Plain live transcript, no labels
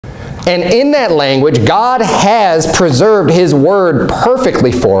And in that language, God has preserved His Word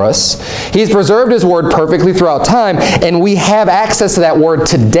perfectly for us. He's preserved His Word perfectly throughout time, and we have access to that Word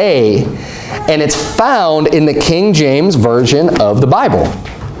today, and it's found in the King James Version of the Bible.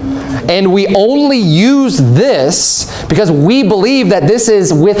 And we only use this because we believe that this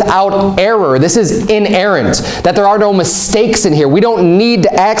is without error. This is inerrant, that there are no mistakes in here. We don't need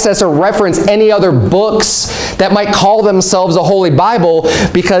to access or reference any other books that might call themselves a Holy Bible,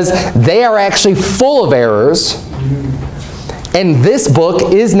 because they are actually full of errors. And this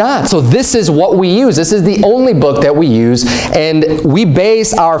book is not. So this is what we use. This is the only book that we use. And we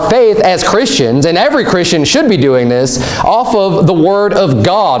base our faith as Christians, and every Christian should be doing this, off of the Word of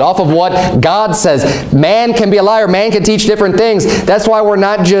God, off of what God says. Man can be a liar. Man can teach different things. That's why we're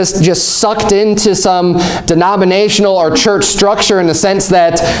not just sucked into some denominational or church structure in the sense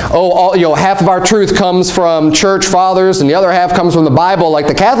that, half of our truth comes from church fathers and the other half comes from the Bible, like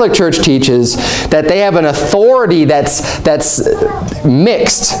the Catholic Church teaches, that they have an authority that's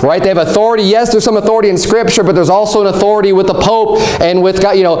mixed, right? They have authority. Yes, there's some authority in Scripture, but there's also an authority with the Pope and with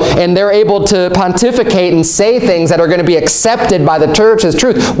God, and they're able to pontificate and say things that are going to be accepted by the church as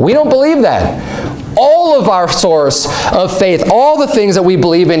truth. We don't believe that. All of our source of faith, all the things that we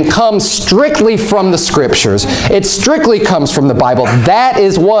believe in, comes strictly from the Scriptures. It strictly comes from the Bible. That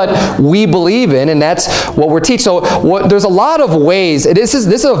is what we believe in, and that's what we're teaching. So there's a lot of ways. This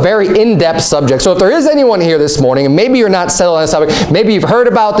is a very in-depth subject. So if there is anyone here this morning, and maybe you're not settled on this topic, maybe you've heard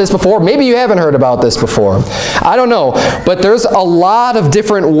about this before, maybe you haven't heard about this before. I don't know. But there's a lot of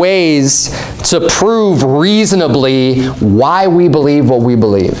different ways to prove reasonably why we believe what we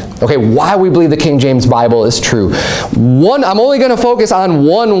believe. Okay, why we believe the King James Bible is true. I'm only going to focus on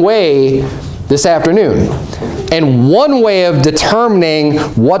one way this afternoon. And one way of determining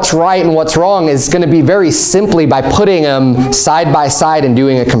what's right and what's wrong is going to be very simply by putting them side by side and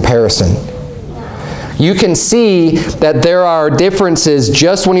doing a comparison. You can see that there are differences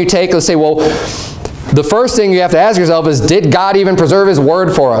just when you take, let's say, well, the first thing you have to ask yourself is, did God even preserve His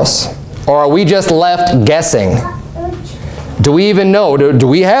Word for us? Or are we just left guessing? Do we even know? Do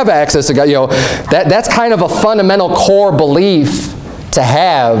we have access to God? That's kind of a fundamental core belief to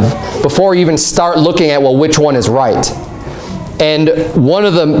have before you even start looking at, well, which one is right. And one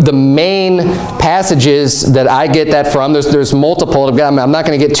of the main passages that I get that from, there's multiple, I'm not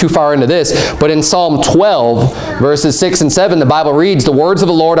going to get too far into this, but in Psalm 12, verses 6 and 7, the Bible reads, "The words of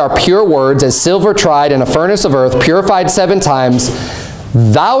the Lord are pure words, as silver tried in a furnace of earth, purified 7 times.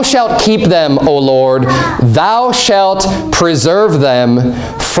 Thou shalt keep them, O Lord. Thou shalt preserve them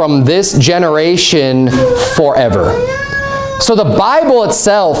from this generation forever." So the Bible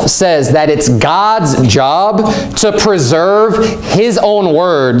itself says that it's God's job to preserve His own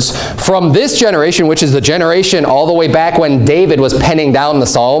words from this generation, which is the generation all the way back when David was penning down the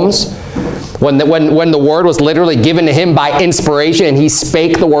Psalms, when the Word was literally given to him by inspiration and he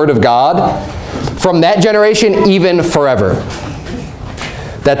spake the Word of God. From that generation, even forever.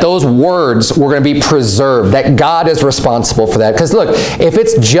 That those words were going to be preserved, that God is responsible for that. Because look, if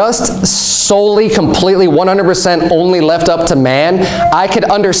it's just solely, completely, 100% only left up to man, I could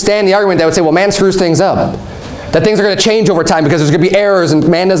understand the argument that would say, well, man screws things up. That things are going to change over time because there's going to be errors and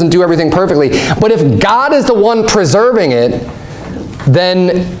man doesn't do everything perfectly. But if God is the one preserving it,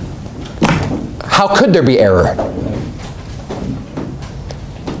 then how could there be error?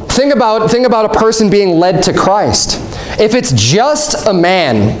 Think about a person being led to Christ. If it's just a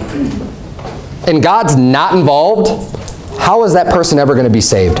man and God's not involved, how is that person ever going to be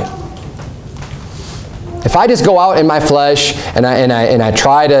saved? If I just go out in my flesh and I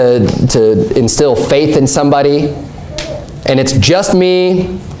try to instill faith in somebody, and it's just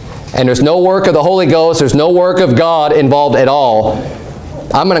me, and there's no work of the Holy Ghost, there's no work of God involved at all,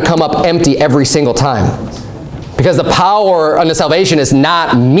 I'm going to come up empty every single time. Because the power unto salvation is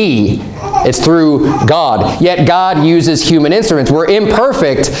not me, it's through God. Yet God uses human instruments. We're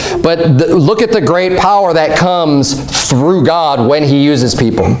imperfect, but look at the great power that comes through God when He uses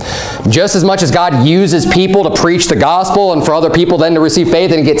people. Just as much as God uses people to preach the gospel and for other people then to receive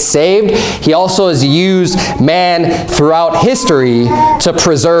faith and get saved, He also has used man throughout history to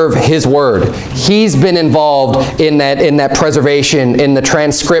preserve His Word. He's been involved in that preservation, in the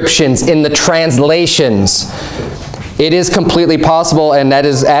transcriptions, in the translations. It is completely possible, and that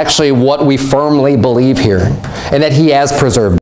is actually what we firmly believe here, and that He has preserved.